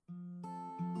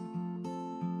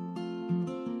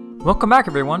Welcome back,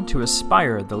 everyone, to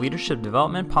Aspire, the Leadership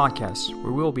Development Podcast,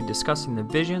 where we will be discussing the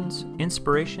visions,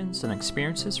 inspirations, and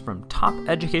experiences from top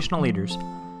educational leaders.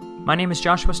 My name is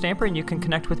Joshua Stamper, and you can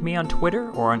connect with me on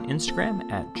Twitter or on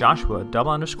Instagram at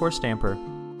Joshua_Stamper.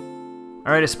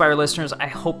 All right, Aspire listeners, I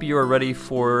hope you are ready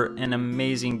for an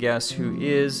amazing guest who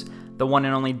is the one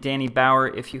and only Danny Bauer.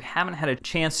 If you haven't had a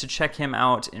chance to check him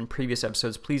out in previous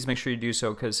episodes, please make sure you do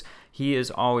so, because he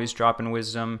is always dropping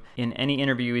wisdom in any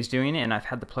interview he's doing, and I've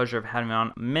had the pleasure of having him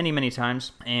on many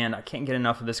times, and I can't get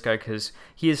enough of this guy because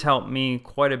he has helped me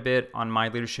quite a bit on my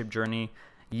leadership journey.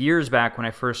 Years back when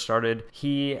I first started,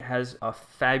 he has a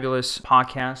fabulous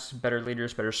podcast, Better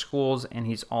Leaders, Better Schools, and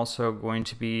he's also going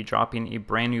to be dropping a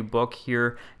brand new book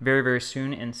here very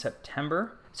soon in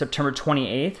September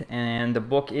 28th, and the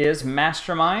book is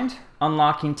Mastermind: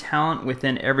 Unlocking Talent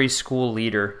Within Every School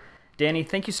Leader. Danny,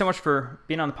 thank you so much for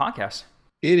being on the podcast.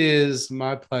 It is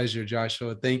my pleasure,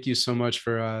 Joshua. Thank you so much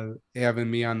for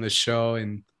having me on the show,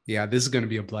 and yeah, this is going to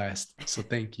be a blast, so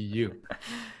thank you.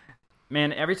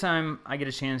 Man, every time I get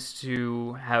a chance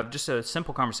to have just a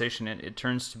simple conversation, it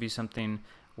turns to be something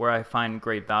where I find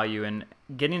great value, and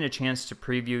getting a chance to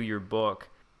preview your book,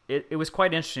 it was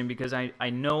quite interesting because I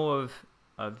know of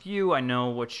you, I know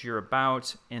what you're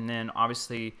about, and then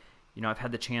obviously, you know, I've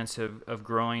had the chance of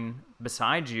growing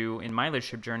beside you in my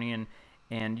leadership journey,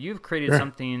 and you've created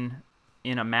something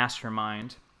in a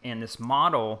mastermind and this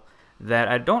model that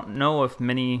I don't know if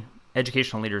many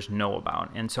educational leaders know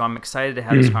about. And so I'm excited to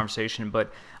have this conversation,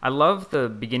 but I love the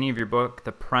beginning of your book,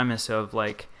 the premise of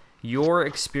like your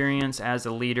experience as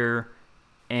a leader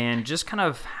and just kind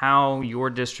of how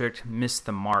your district missed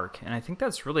the mark. And I think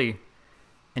that's really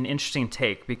an interesting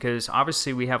take, because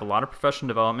obviously we have a lot of professional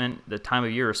development, the time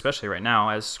of year, especially right now,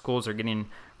 as schools are getting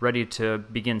ready to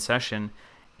begin session,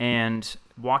 and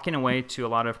walking away to a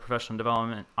lot of professional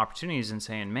development opportunities and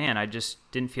saying, man, I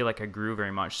just didn't feel like I grew very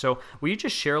much. So will you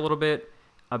just share a little bit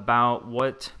about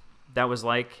what that was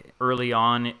like early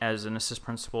on as an assistant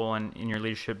principal and in your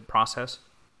leadership process?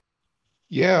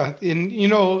 Yeah, and you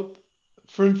know,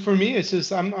 for me, it's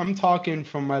just I'm talking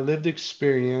from my lived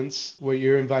experience, what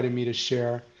you're inviting me to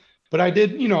share. But I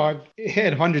did, you know, I've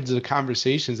had hundreds of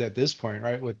conversations at this point,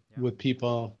 right, with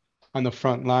people on the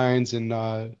front lines,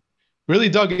 and really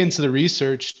dug into the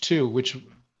research too, which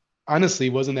honestly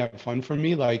wasn't that fun for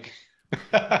me. Like,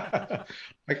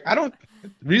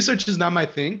 research is not my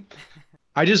thing.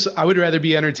 I would rather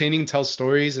be entertaining, tell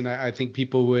stories, and I think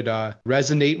people would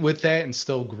resonate with that and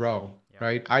still grow,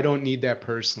 right? I don't need that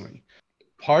personally.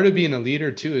 Part of being a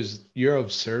leader too is you're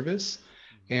of service,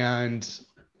 and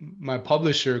my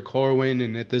publisher Corwin,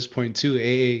 and at this point too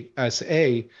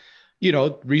AASA, you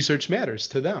know, research matters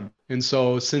to them. And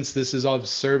so since this is all of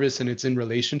service and it's in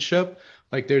relationship,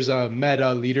 like there's a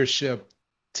meta leadership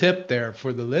tip there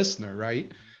for the listener,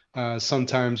 right?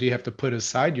 Sometimes you have to put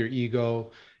aside your ego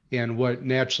and what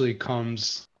naturally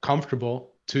comes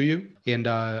comfortable to you, and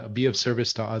be of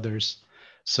service to others.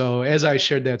 So as I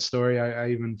shared that story,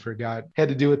 I even forgot, had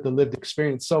to do with the lived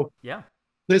experience. So yeah,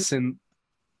 listen,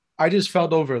 I just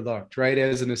felt overlooked, right?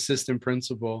 As an assistant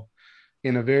principal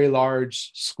in a very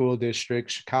large school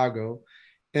district, Chicago.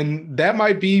 And that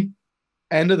might be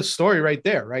end of the story right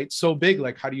there, right? So big,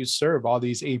 like how do you serve all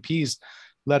these APs,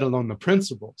 let alone the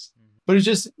principals? But it's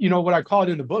just, you know, what I call it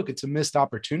in the book, it's a missed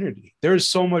opportunity. There's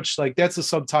so much, like that's the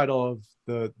subtitle of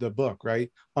the book,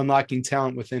 right? Unlocking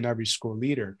Talent Within Every School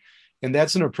Leader. And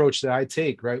that's an approach that I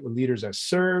take, right? With leaders I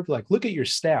serve, like look at your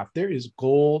staff. There is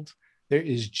gold, there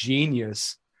is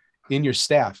genius in your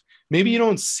staff. Maybe you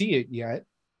don't see it yet.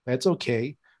 That's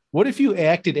okay. What if you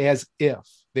acted as if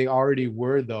they already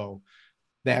were, though,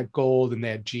 that gold and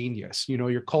that genius? You know,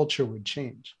 your culture would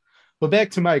change. But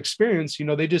back to my experience, you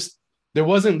know, there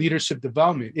wasn't leadership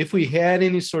development. If we had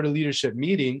any sort of leadership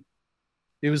meeting,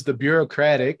 it was the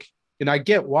bureaucratic, and I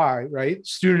get why, right?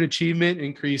 Student achievement,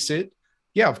 increase it.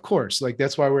 Yeah, of course. Like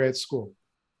that's why we're at school.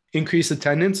 Increase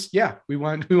attendance. Yeah, we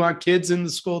want kids in the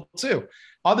school too.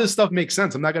 All this stuff makes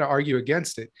sense. I'm not going to argue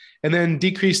against it. And then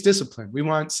decrease discipline. We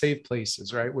want safe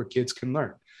places, right, where kids can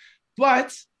learn.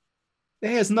 But it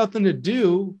has nothing to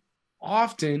do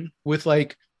often with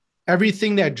like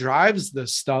everything that drives the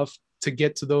stuff to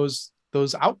get to those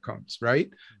outcomes,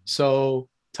 right? So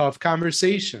tough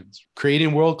conversations,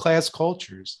 creating world-class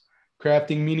cultures,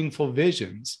 crafting meaningful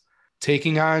visions,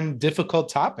 taking on difficult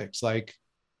topics like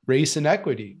race and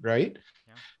equity, right?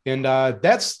 Yeah. And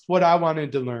that's what I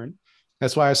wanted to learn.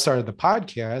 That's why I started the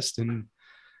podcast. And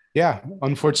yeah,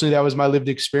 unfortunately, that was my lived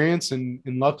experience. And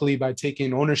luckily, by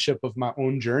taking ownership of my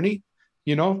own journey,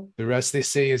 you know, the rest they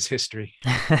say is history.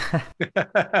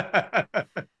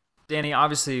 Danny,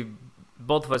 obviously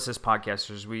both of us as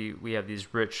podcasters, we have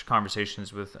these rich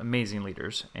conversations with amazing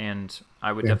leaders, and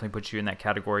I would definitely put you in that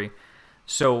category.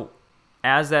 So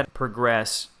as that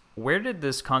progressed, where did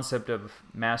this concept of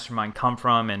mastermind come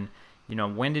from? And,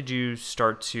 when did you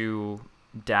start to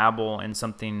dabble in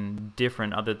something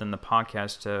different other than the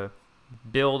podcast to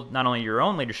build not only your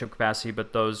own leadership capacity,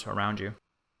 but those around you?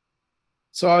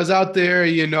 So I was out there,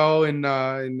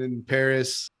 in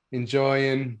Paris,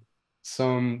 enjoying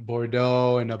some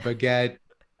Bordeaux and a baguette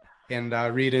and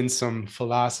reading some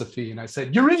philosophy. And I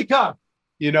said, Eureka!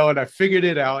 And I figured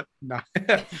it out.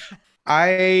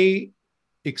 I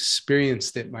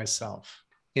experienced it myself.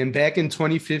 And back in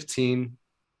 2015,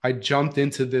 I jumped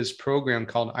into this program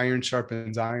called Iron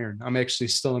Sharpens Iron. I'm actually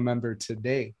still a member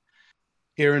today.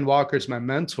 Aaron Walker's my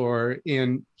mentor,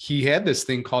 and he had this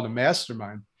thing called a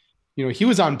mastermind. He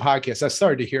was on podcasts. I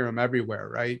started to hear him everywhere,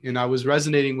 right? And I was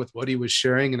resonating with what he was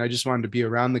sharing, and I just wanted to be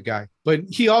around the guy. But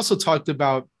he also talked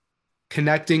about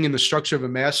connecting in the structure of a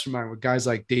mastermind with guys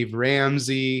like Dave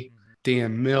Ramsey,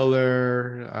 Dan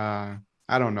Miller.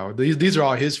 I don't know. These are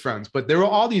all his friends, but there were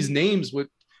all these names with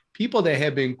people that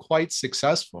have been quite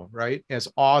successful, right? As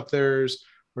authors,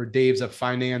 or Dave's a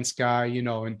finance guy,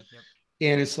 and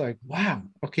it's like, wow,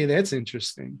 okay, that's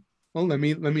interesting. Well, let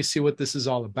me see what this is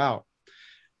all about.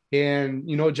 And,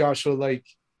 Joshua, like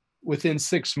within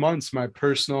 6 months, my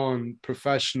personal and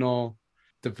professional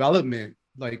development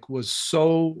was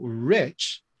so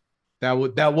rich that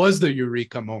was the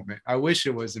eureka moment. I wish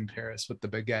it was in Paris with the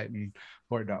baguette and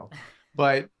Bordeaux,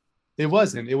 but it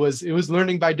wasn't. It was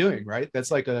learning by doing, right?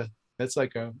 That's like a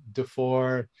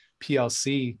Dufour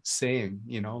PLC saying,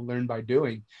 learn by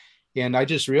doing. And I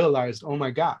just realized, oh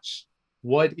my gosh,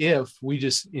 what if we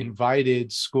just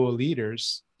invited school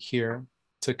leaders here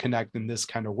to connect in this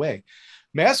kind of way?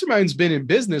 Mastermind's been in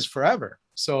business forever.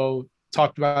 So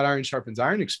talked about Iron Sharpens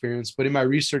Iron experience, but in my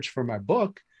research for my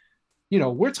book,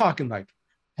 we're talking like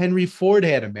Henry Ford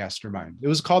had a mastermind. It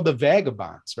was called the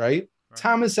Vagabonds, right?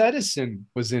 Thomas Edison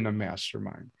was in a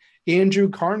mastermind. Andrew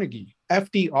Carnegie,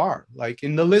 FDR,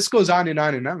 and the list goes on and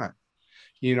on and on,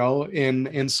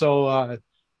 and so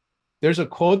there's a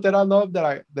quote that I love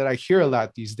that I hear a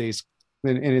lot these days,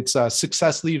 and it's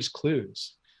success leaves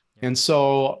clues. And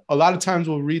so a lot of times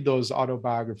we'll read those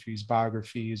autobiographies,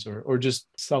 biographies, or just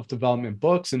self-development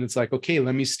books. And it's like, okay,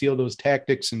 let me steal those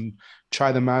tactics and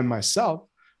try them on myself.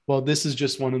 Well, this is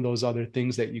just one of those other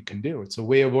things that you can do. It's a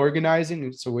way of organizing.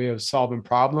 It's a way of solving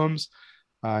problems,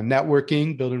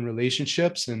 networking, building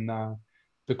relationships. And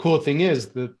the cool thing is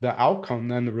the outcome,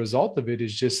 then the result of it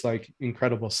is just like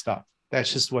incredible stuff.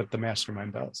 That's just what the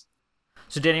mastermind does.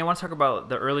 So Danny, I want to talk about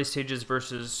the early stages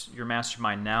versus your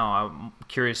mastermind now. I'm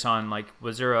curious on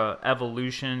was there a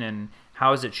evolution and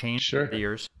how has it changed over the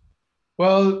years?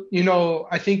 Well,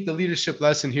 I think the leadership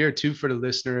lesson here too for the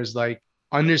listener is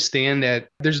understand that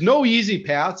there's no easy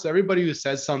paths. Everybody who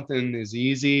says something is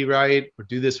easy, right? Or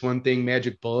do this one thing,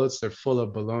 magic bullets, they're full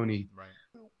of baloney. Right.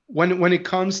 When it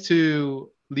comes to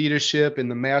leadership in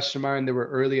the mastermind, there were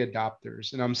early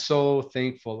adopters. And I'm so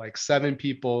thankful, 7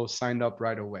 people signed up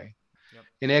right away.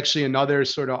 And actually another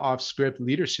sort of off script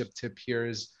leadership tip here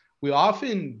is we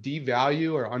often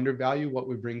devalue or undervalue what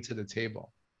we bring to the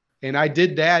table. And I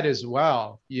did that as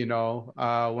well. When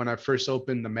I first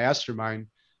opened the mastermind,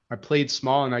 I played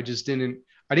small and I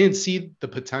didn't see the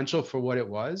potential for what it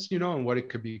was, and what it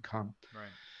could become. Right.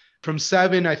 From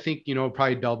 7, I think,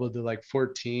 probably doubled to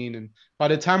 14. And by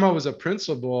the time I was a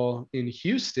principal in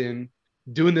Houston,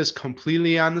 doing this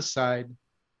completely on the side,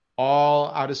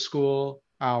 all out of school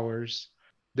hours,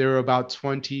 there were about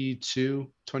 22,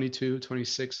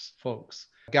 26 folks.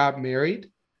 Got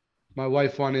married. My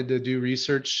wife wanted to do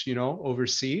research,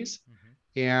 overseas.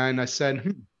 Mm-hmm. And I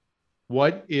said,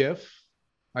 what if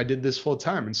I did this full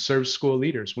time and served school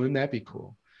leaders? Wouldn't that be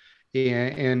cool?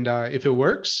 And if it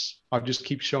works, I'll just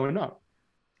keep showing up.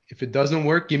 If it doesn't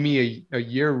work, give me a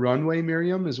year runway,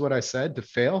 Miriam, is what I said, to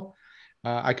fail.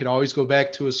 I could always go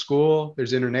back to a school.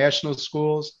 There's international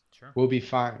schools. Sure. We'll be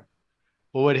fine.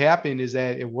 But what happened is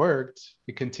that it worked.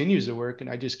 It continues to work, and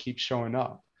I just keep showing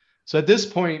up. So at this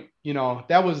point,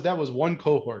 that was one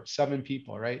cohort, 7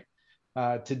 people, right?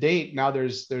 To date, now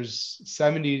there's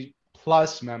 70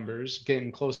 plus members,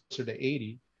 getting closer to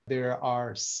 80. There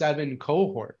are 7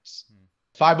 cohorts,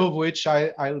 5 of which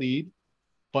I lead,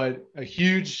 but a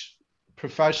huge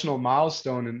professional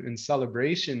milestone and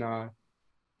celebration.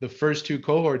 The first 2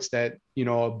 cohorts that, a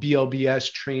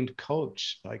BLBS trained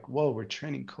coach, whoa, we're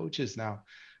training coaches now.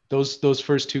 Those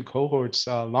first 2 cohorts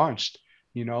launched,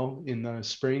 in the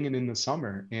spring and in the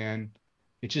summer. And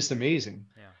it's just amazing.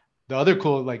 Yeah. The other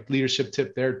cool, leadership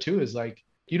tip there too, is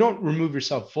you don't remove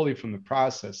yourself fully from the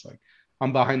process.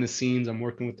 I'm behind the scenes. I'm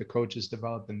working with the coaches,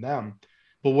 developing them.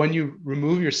 But when you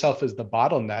remove yourself as the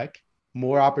bottleneck,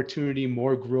 more opportunity,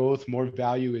 more growth, more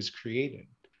value is created.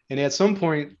 And at some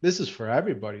point, this is for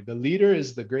everybody. The leader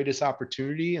is the greatest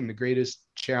opportunity and the greatest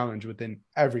challenge within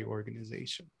every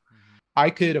organization. Mm-hmm. I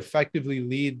could effectively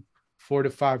lead 4 to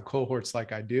 5 cohorts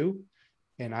like I do,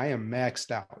 and I am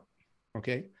maxed out.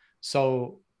 Okay.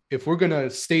 So if we're going to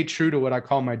stay true to what I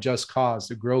call my just cause,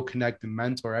 to grow, connect, and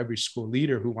mentor every school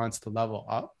leader who wants to level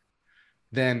up,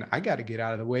 then I got to get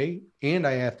out of the way and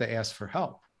I have to ask for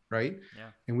help. Right.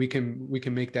 Yeah. And we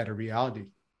can make that a reality.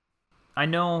 I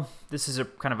know this is a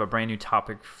kind of a brand new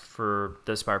topic for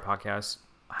the Aspire podcast.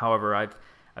 However, I've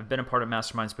been a part of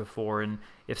masterminds before, and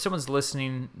if someone's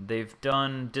listening, they've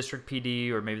done district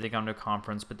PD or maybe they've gone to a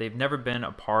conference, but they've never been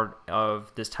a part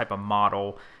of this type of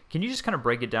model. Can you just kind of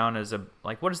break it down as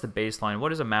what is the baseline?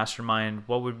 What is a mastermind?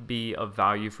 What would be of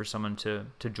value for someone to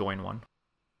join one?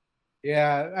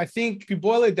 Yeah, I think if you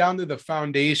boil it down to the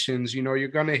foundations, you're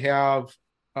going to have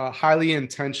a highly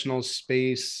intentional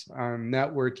space on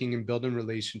networking and building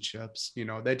relationships.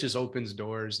 That just opens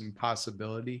doors and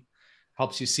possibility,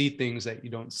 helps you see things that you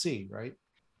don't see, right?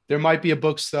 There might be a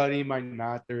book study, might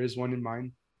not. There is one in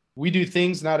mind. We do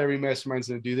things, not every mastermind's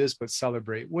going to do this, but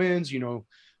celebrate wins,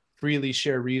 freely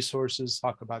share resources,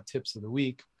 talk about tips of the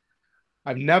week.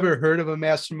 I've never heard of a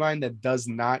mastermind that does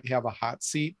not have a hot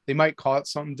seat. They might call it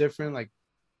something different, like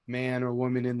man or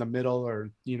woman in the middle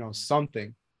or,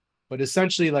 something. But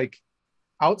essentially, like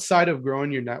outside of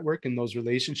growing your network and those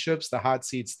relationships, the hot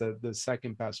seat's the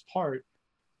second best part,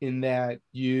 in that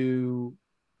you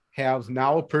have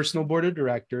now a personal board of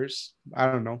directors. I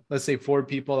don't know, let's say 4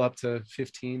 people up to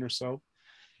 15 or so.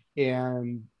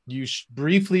 And you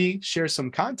briefly share some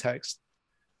context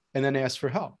and then ask for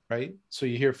help, right? So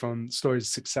you hear from stories of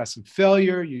success and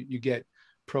failure. You get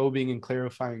probing and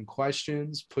clarifying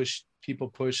questions, push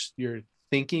your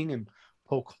thinking and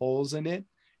poke holes in it.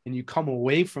 And you come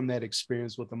away from that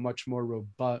experience with a much more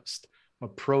robust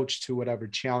approach to whatever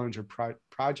challenge or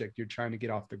project you're trying to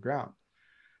get off the ground.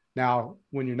 Now,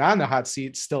 when you're not in the hot seat,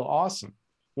 it's still awesome.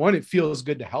 1, it feels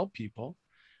good to help people.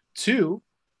 2,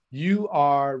 you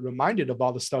are reminded of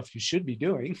all the stuff you should be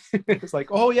doing. It's like,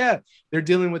 oh yeah, they're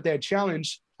dealing with that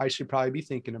challenge. I should probably be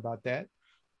thinking about that.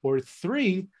 Or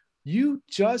 3, you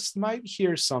just might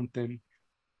hear something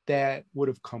that would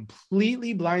have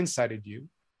completely blindsided you,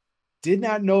 did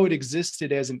not know it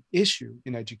existed as an issue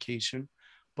in education,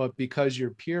 but because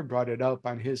your peer brought it up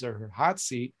on his or her hot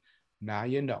seat, now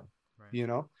right.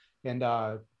 And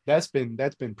that's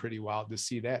been pretty wild to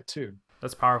see that too.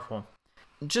 That's powerful.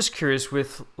 Just curious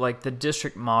with like the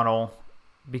district model,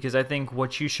 because I think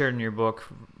what you shared in your book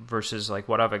versus like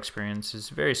what I've experienced is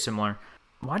very similar.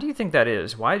 Why do you think that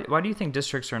is? Why do you think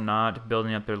districts are not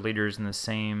building up their leaders in the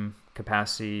same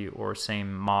capacity or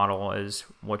same model as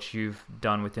what you've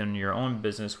done within your own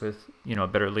business with,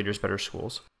 Better Leaders, Better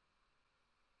Schools?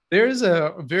 There's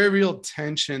a very real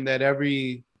tension that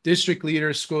every district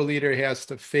leader, school leader has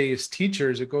to face.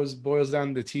 Teachers, boils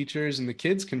down to teachers, and the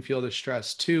kids can feel the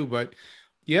stress too, but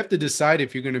you have to decide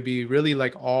if you're going to be really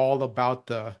like all about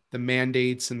the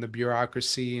mandates and the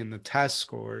bureaucracy and the test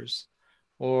scores,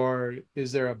 or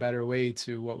is there a better way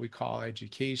to what we call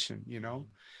education,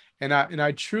 And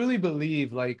I truly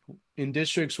believe, like in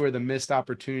districts where the missed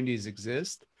opportunities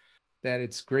exist, that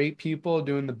it's great people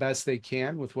doing the best they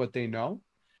can with what they know.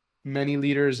 Many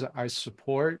leaders I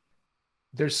support,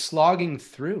 they're slogging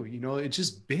through, it's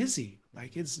just busy.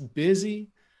 Like it's busy.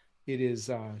 It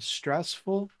is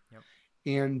stressful. Yep.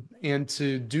 And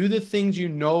to do the things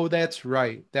that's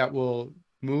right, that will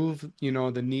move,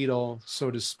 the needle,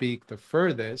 so to speak, the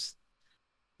furthest,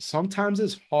 sometimes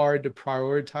it's hard to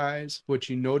prioritize what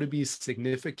to be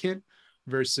significant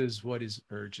versus what is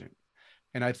urgent.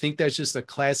 And I think that's just a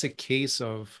classic case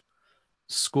of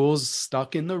schools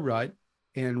stuck in the rut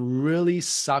and really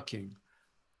sucking.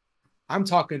 I'm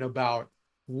talking about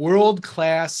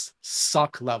world-class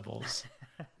suck levels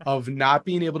of not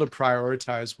being able to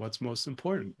prioritize what's most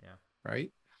important. Yeah.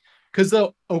 Right? Because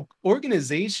the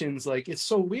organizations, like, it's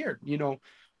so weird, you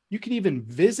can even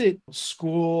visit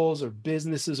schools or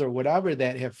businesses or whatever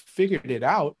that have figured it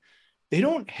out. They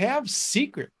don't have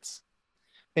secrets.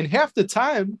 And half the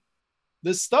time,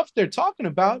 the stuff they're talking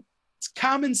about, it's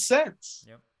common sense,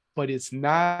 yep. But it's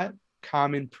not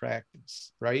common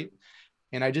practice, right?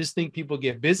 And I just think people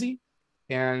get busy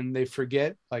and they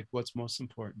forget like what's most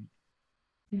important.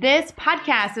 This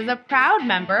podcast is a proud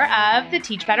member of the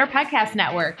Teach Better Podcast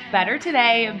Network. Better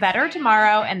today, better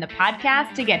tomorrow, and the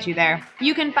podcast to get you there.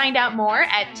 You can find out more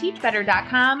at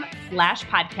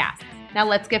teachbetter.com/podcasts. Now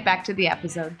let's get back to the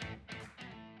episode.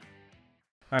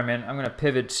 All right, man, I'm going to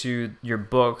pivot to your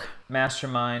book,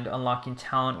 Mastermind, Unlocking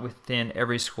Talent Within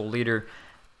Every School Leader.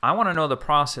 I want to know the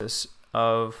process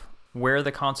of where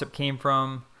the concept came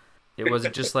from. It was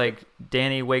just like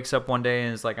Danny wakes up one day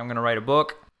and is like, I'm going to write a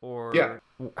book? Or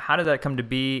how did that come to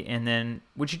be? And then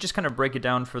would you just kind of break it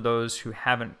down for those who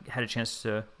haven't had a chance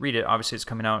to read it? Obviously, it's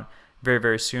coming out very,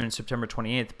 very soon, September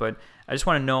 28th. But I just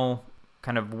want to know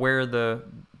kind of where the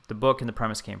book and the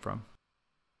premise came from.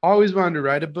 Always wanted to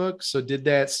write a book, so did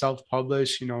that,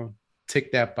 self-publish,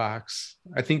 tick that box.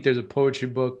 I think there's a poetry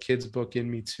book, kids book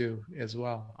in me too as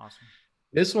well. Awesome.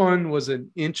 This one was an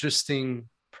interesting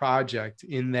project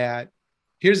in that,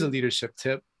 here's a leadership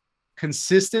tip: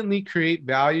 consistently create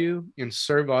value and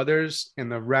serve others,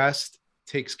 and the rest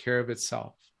takes care of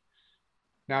itself.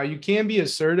 Now, you can be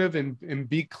assertive and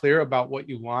be clear about what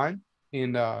you want.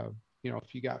 And,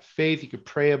 if you got faith, you could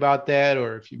pray about that,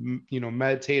 or if you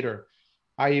meditate, or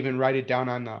I even write it down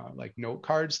on like note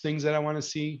cards, things that I want to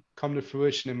see come to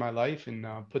fruition in my life, and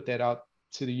put that out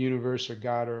to the universe or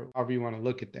God, or however you want to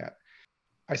look at that.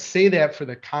 I say that for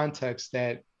the context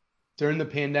that during the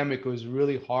pandemic, it was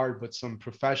really hard, but some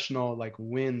professional like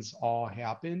wins all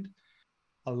happened.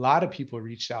 A lot of people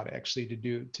reached out actually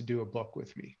to do a book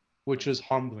with me, which was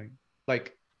humbling,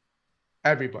 like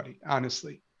everybody,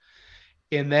 honestly.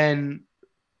 And then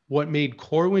what made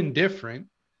Corwin different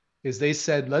is they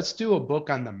said, let's do a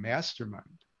book on the mastermind.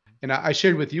 And I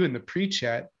shared with you in the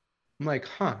pre-chat, I'm like,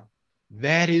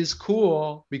 that is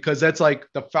cool, because that's like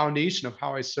the foundation of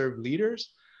how I serve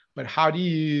leaders. But how do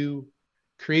you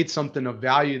create something of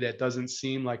value that doesn't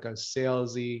seem like a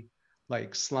salesy,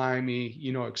 like slimy,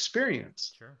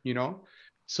 experience, Sure.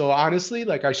 So honestly,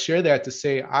 like I share that to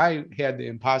say I had the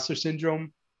imposter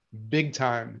syndrome big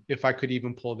time if I could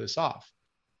even pull this off.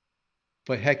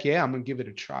 But heck yeah, I'm going to give it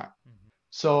a try.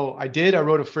 So I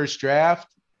wrote a first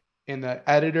draft, and the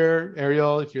editor,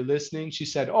 Ariel, if you're listening, she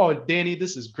said, oh, Danny,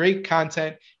 this is great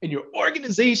content and your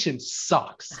organization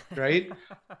sucks, right?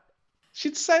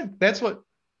 She said, that's what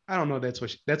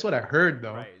I heard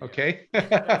though. Right, okay. Yeah.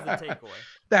 That was the takeaway.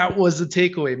 That was the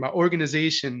takeaway. My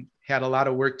organization had a lot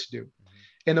of work to do.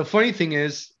 And the funny thing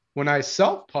is, when I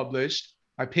self-published,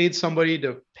 I paid somebody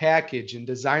to package and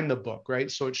design the book, right?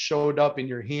 So it showed up in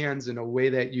your hands in a way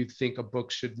that you think a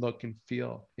book should look and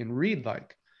feel and read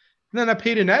like. And then I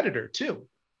paid an editor too.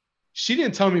 She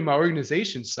didn't tell me my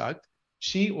organization sucked.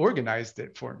 She organized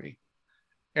it for me.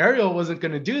 Ariel wasn't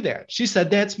going to do that. She said,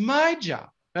 that's my job.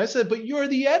 I said, but you're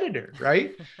the editor,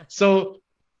 right? So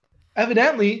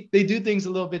evidently they do things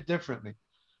a little bit differently.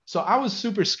 So I was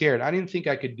super scared. I didn't think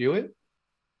I could do it.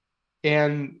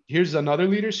 And here's another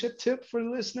leadership tip for the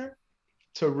listener: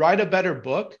 to write a better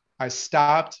book, I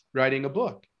stopped writing a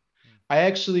book. I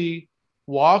actually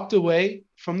walked away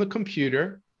from the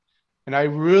computer, and I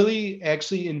really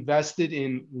actually invested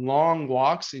in long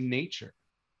walks in nature.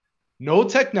 No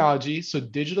technology, so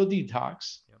digital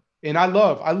detox. Yep. And I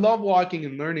love walking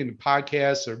and learning the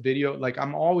podcasts or video. Like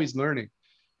I'm always learning,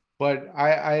 but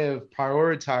I have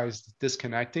prioritized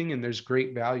disconnecting, and there's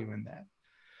great value in that.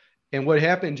 And what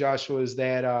happened, Joshua, is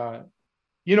that,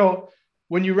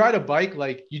 when you ride a bike,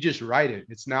 like you just ride it,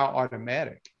 it's now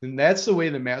automatic. And that's the way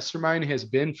the mastermind has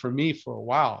been for me for a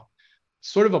while.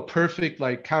 Sort of a perfect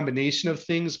like combination of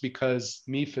things, because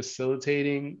me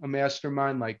facilitating a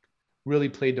mastermind like really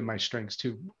played to my strengths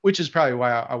too, which is probably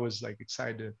why I was like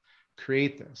excited to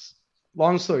create this.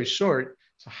 Long story short,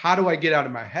 so how do I get out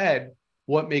of my head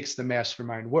what makes the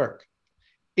mastermind work?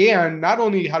 And not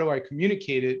only how do I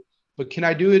communicate it, but can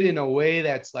I do it in a way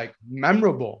that's like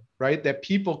memorable, right? That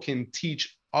people can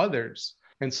teach others.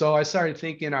 And so I started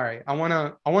thinking, all right, I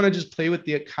want to just play with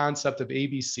the concept of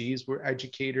ABCs, where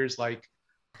educators like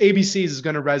ABCs is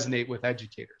going to resonate with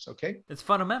educators. Okay. It's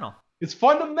fundamental. It's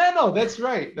fundamental. That's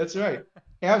right. That's right.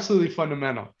 Absolutely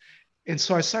fundamental. And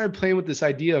so I started playing with this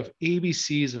idea of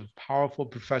ABCs of powerful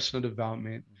professional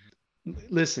development.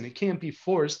 Listen, it can't be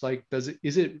forced. Like,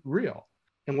 is it real?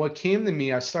 And what came to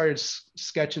me, I started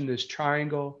sketching this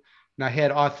triangle, and I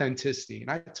had authenticity. And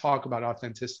I talk about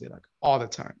authenticity like all the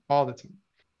time.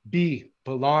 B,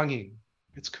 belonging.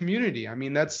 It's community. I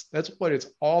mean, that's what it's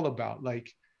all about.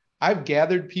 Like I've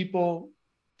gathered people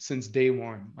since day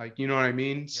one, like, you know what I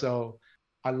mean? Yep. So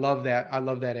I love that. I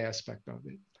love that aspect of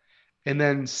it. And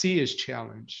then C is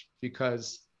challenge,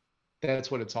 because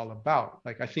that's what it's all about.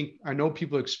 Like, I know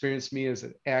people experience me as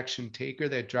an action taker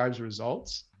that drives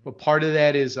results, but part of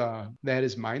that is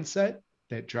mindset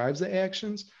that drives the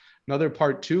actions. Another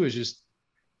part too is just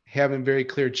having very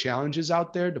clear challenges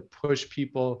out there to push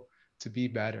people to be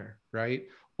better, right?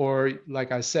 Or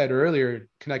like I said earlier,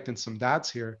 connecting some dots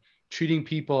here, treating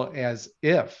people as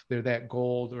if they're that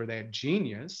gold or that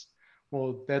genius,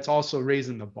 well, that's also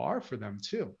raising the bar for them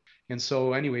too. And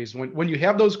so anyways, when you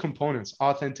have those components,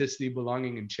 authenticity,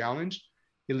 belonging, and challenge,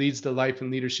 it leads to life and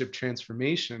leadership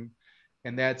transformation.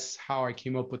 And that's how I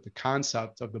came up with the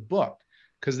concept of the book.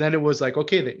 Because then it was like,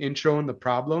 okay, the intro and the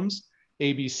problems,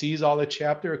 ABCs, all the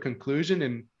chapter, a conclusion.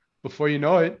 And before you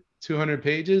know it, 200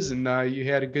 pages, and you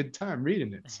had a good time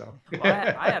reading it. So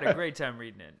well, I had a great time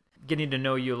reading it. Getting to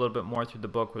know you a little bit more through the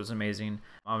book was amazing.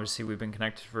 Obviously, we've been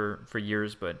connected for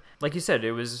years, but like you said,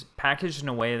 it was packaged in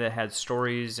a way that had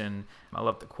stories, and I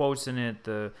love the quotes in it,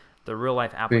 the real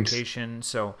life application. Thanks.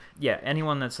 So yeah,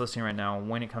 anyone that's listening right now,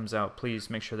 when it comes out,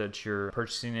 please make sure that you're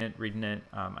purchasing it, reading it.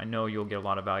 I know you'll get a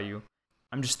lot of value.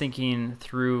 I'm just thinking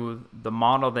through the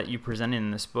model that you presented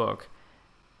in this book.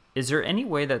 Is there any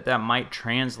way that might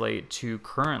translate to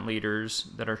current leaders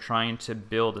that are trying to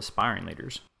build aspiring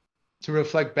leaders? To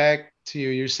reflect back to you,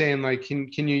 you're saying like, can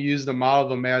you use the model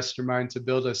of a mastermind to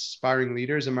build aspiring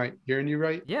leaders? Am I hearing you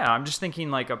right? Yeah, I'm just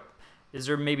thinking like, is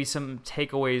there maybe some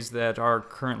takeaways that our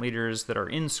current leaders that are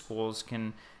in schools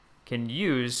can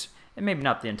use, and maybe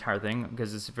not the entire thing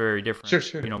because it's very different,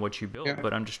 sure. You know, what you build, yeah.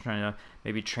 But I'm just trying to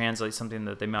maybe translate something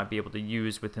that they might be able to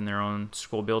use within their own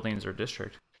school buildings or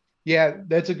district. Yeah,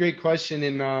 that's a great question.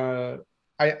 And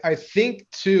I think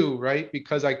too, right,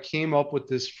 because I came up with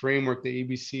this framework, the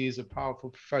ABC is a powerful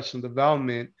professional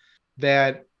development,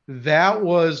 that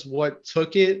was what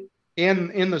took it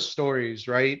in the stories,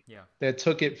 right? Yeah. That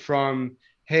took it from,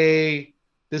 hey,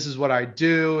 this is what I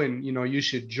do, and you know, you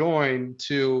should join,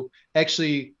 to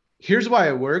actually, here's why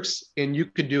it works, and you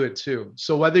could do it too.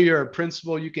 So whether you're a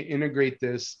principal, you can integrate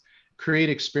this, create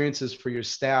experiences for your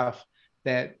staff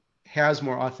that has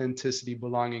more authenticity,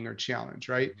 belonging, or challenge,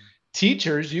 right? Mm-hmm.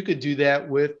 Teachers, you could do that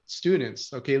with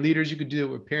students. Okay, leaders, you could do it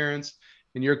with parents.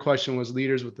 And your question was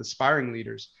leaders with aspiring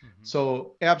leaders. Mm-hmm.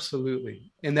 So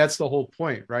absolutely. And that's the whole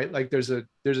point, right? Like there's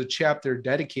a chapter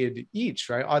dedicated to each,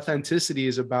 right? Authenticity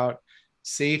is about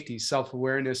safety,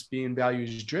 self-awareness, being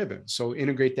values driven. So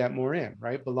integrate that more in,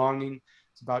 right? Belonging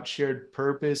is about shared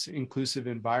purpose, inclusive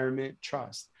environment,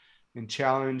 trust. And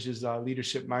challenge is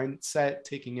leadership mindset,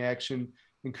 taking action,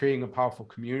 and creating a powerful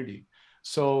community.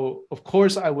 So of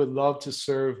course, I would love to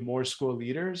serve more school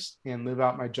leaders and live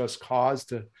out my just cause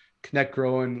to connect,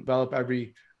 grow, and develop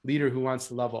every leader who wants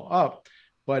to level up.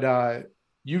 But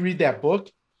you read that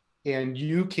book and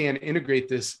you can integrate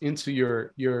this into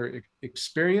your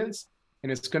experience,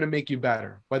 and it's going to make you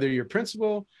better, whether you're a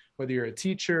principal, whether you're a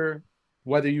teacher,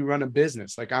 whether you run a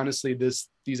business. Like honestly,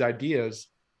 these ideas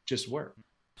just work.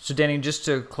 So Danny, just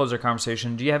to close our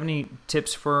conversation, do you have any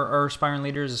tips for our aspiring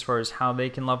leaders as far as how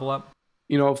they can level up?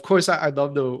 You know, of course, I'd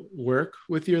love to work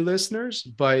with your listeners,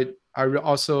 but I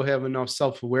also have enough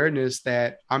self-awareness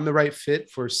that I'm the right fit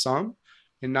for some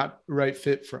and not the right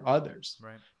fit for others.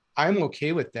 Right. I'm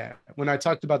okay with that. When I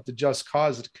talked about the just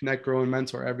cause to connect, grow, and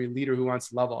mentor every leader who wants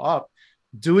to level up,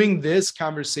 doing this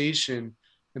conversation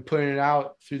and putting it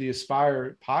out through the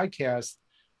Aspire podcast,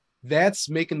 that's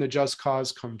making the just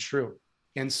cause come true.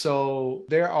 And so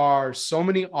there are so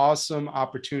many awesome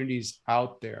opportunities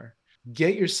out there.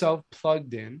 Get yourself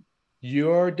plugged in.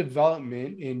 Your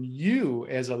development and you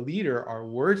as a leader are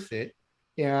worth it.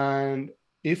 And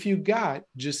if you got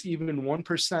just even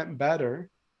 1% better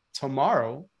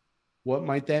tomorrow, what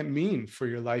might that mean for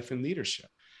your life and leadership?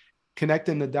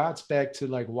 Connecting the dots back to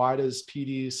like, why does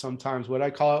PD sometimes, what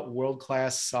I call it,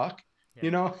 world-class suck, yeah.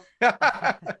 You know,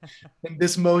 in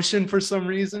this motion for some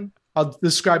reason. I'll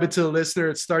describe it to the listener.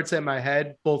 It starts at my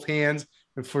head, both hands,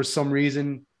 and for some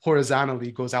reason,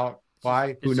 horizontally goes out.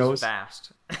 Why? Who knows?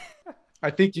 Fast. I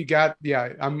think you got, yeah,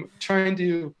 I'm trying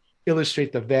to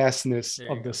illustrate the vastness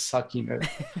of the suckiness.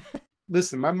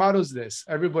 Listen, my motto is this: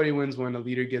 everybody wins when a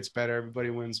leader gets better. Everybody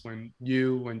wins when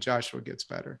Joshua gets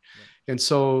better. Yeah. And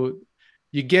so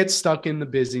you get stuck in the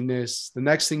busyness. The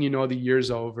next thing you know, the year's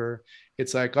over.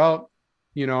 It's like, oh,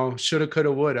 you know, shoulda, coulda,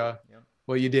 woulda. Yep.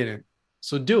 Well, you didn't.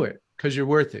 So do it because you're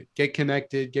worth it. Get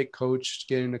connected, get coached,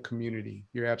 get in a community.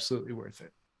 You're absolutely worth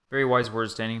it. Very wise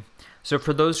words, Danny. So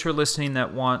for those who are listening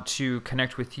that want to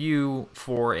connect with you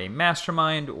for a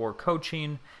mastermind or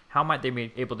coaching, how might they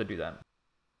be able to do that?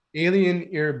 Alien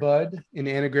Earbud, an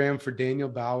anagram for Daniel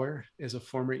Bauer, is a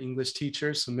former English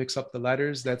teacher. So mix up the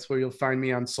letters. That's where you'll find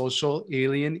me on social.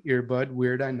 Alien Earbud.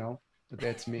 Weird, I know, but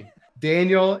that's me.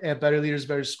 Daniel at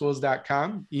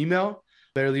betterleadersbetterschools.com. Email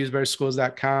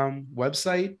betterleadersbetterschools.com.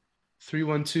 Website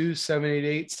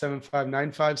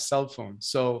 312-788-7595. Cell phone.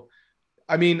 So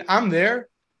I mean, I'm there.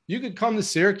 You could come to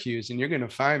Syracuse and you're going to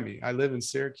find me. I live in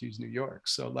Syracuse, New York.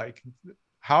 So like,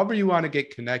 however you want to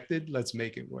get connected, let's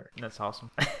make it work. That's awesome.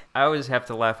 I always have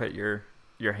to laugh at your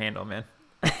handle, man.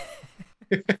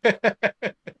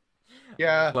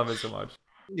 Yeah. Love it so much.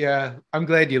 Yeah. I'm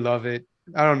glad you love it.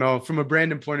 I don't know. From a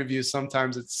Brandon point of view,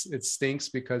 sometimes it stinks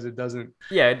because it doesn't,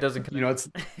 Yeah, it doesn't connect. it's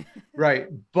right.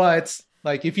 But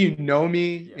like if you know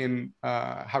me Yeah. and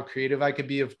how creative I could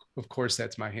be, of course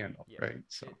that's my handle. Yeah. Right.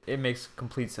 So It makes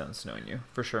complete sense knowing you,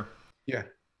 for sure. yeah.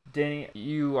 Danny,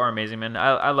 you are amazing, man.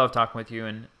 I love talking with you,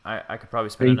 and I could probably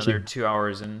spend Thank another you. 2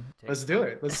 hours and Let's do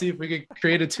it. Let's see if we could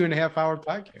create a 2.5 hour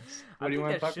podcast. What do you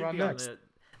want to talk about next?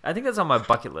 I think that's on my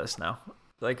bucket list now.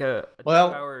 Like a Well,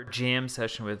 2 hour jam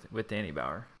session with Danny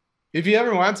Bauer. if you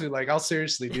ever want to, like, I'll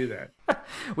seriously do that.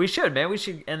 We should, man. We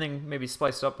should, and then maybe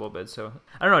splice it up a little bit. So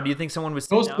I don't know. Do you think someone would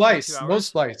sit No down for splice. 2 hours? No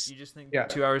splice. You just think Yeah.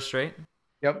 2 hours straight?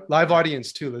 Yep. Live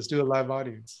audience too. Let's do a live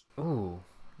audience. Ooh,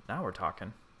 now we're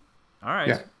talking. All right.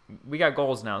 Yeah. We got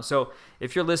goals now. So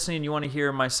if you're listening, you want to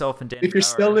hear myself and Danny If you're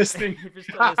Bauer, still listening. if you're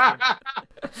still listening,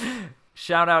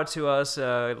 shout out to us.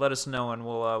 Let us know, and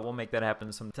we'll make that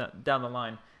happen down the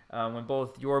line. When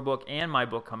both your book and my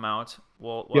book come out,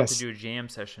 we'll have to do a jam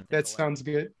session. That sounds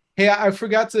good. Hey, I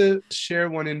forgot to share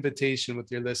one invitation with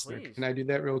your listener. Please. Can I do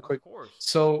that real quick? Of course.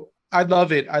 So I'd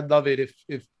love it. I'd love it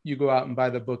if you go out and buy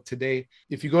the book today.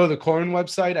 If you go to the Corwin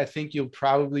website, I think you'll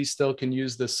probably still can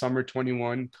use the Summer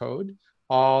 21 code.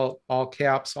 All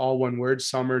caps, all one word,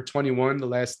 Summer 21,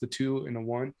 the 2 and a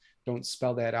 1. Don't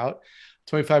spell that out.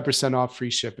 25% off, free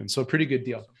shipping. So pretty good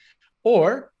deal.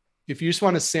 Or if you just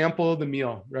want to sample the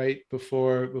meal, right,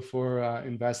 before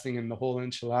investing in the whole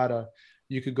enchilada,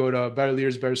 you could go to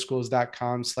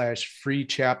betterleadersbetterschools.com/free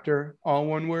chapter, all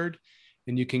one word,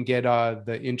 and you can get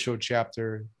the intro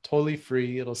chapter totally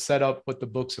free. It'll set up what the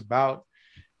book's about.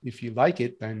 If you like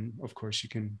it, then of course you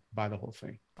can buy the whole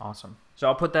thing. Awesome. So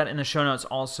I'll put that in the show notes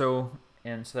also.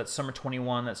 And so that's Summer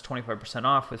 21. That's 25%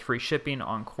 off with free shipping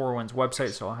on Corwin's website.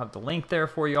 So I'll have the link there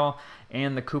for y'all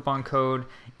and the coupon code.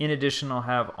 In addition, I'll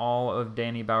have all of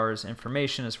Danny Bauer's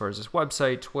information as far as his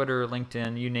website, Twitter,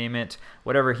 LinkedIn, you name it.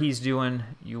 Whatever he's doing,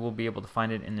 you will be able to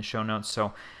find it in the show notes.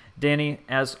 So Danny,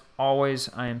 as always,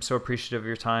 I am so appreciative of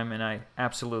your time, and I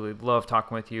absolutely love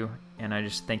talking with you. And I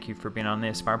just thank you for being on the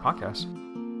Aspire podcast.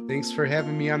 Thanks for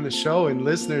having me on the show. And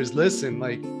listeners, listen,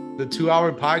 like the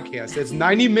 2-hour podcast, it's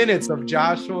 90 minutes of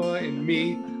Joshua and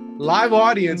me, live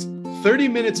audience, 30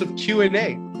 minutes of Q&A, There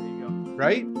you go.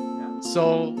 right? Yeah.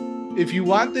 So if you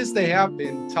want this to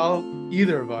happen, tell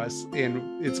either of us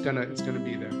and it's gonna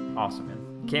be there. Awesome,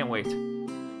 man. Can't wait.